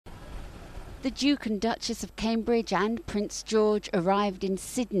The Duke and Duchess of Cambridge and Prince George arrived in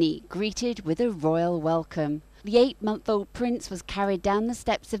Sydney, greeted with a royal welcome. The 8-month-old prince was carried down the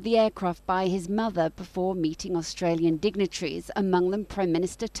steps of the aircraft by his mother before meeting Australian dignitaries, among them Prime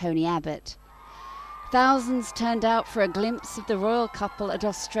Minister Tony Abbott. Thousands turned out for a glimpse of the royal couple at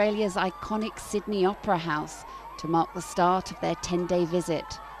Australia's iconic Sydney Opera House to mark the start of their 10-day visit.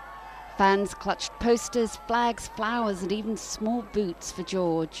 Fans clutched posters, flags, flowers and even small boots for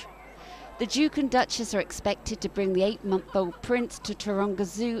George. The Duke and Duchess are expected to bring the 8-month-old prince to Taronga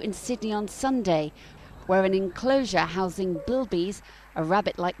Zoo in Sydney on Sunday, where an enclosure housing bilbies, a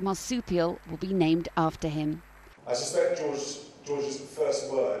rabbit-like marsupial, will be named after him. I suspect George's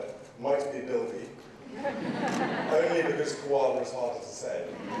first word might be bilby, only because koala is harder to say.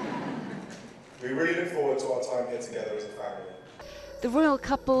 We really look forward to our time here together as a family. The royal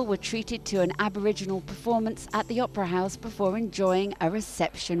couple were treated to an Aboriginal performance at the Opera House before enjoying a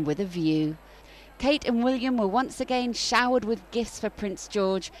reception with a view. Kate and William were once again showered with gifts for Prince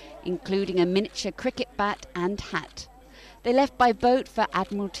George, including a miniature cricket bat and hat. They left by boat for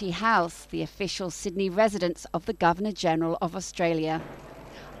Admiralty House, the official Sydney residence of the Governor-General of Australia.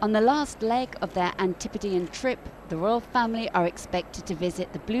 On the last leg of their Antipodean trip, the royal family are expected to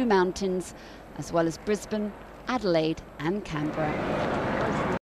visit the Blue Mountains, as well as Brisbane, Adelaide and Canberra.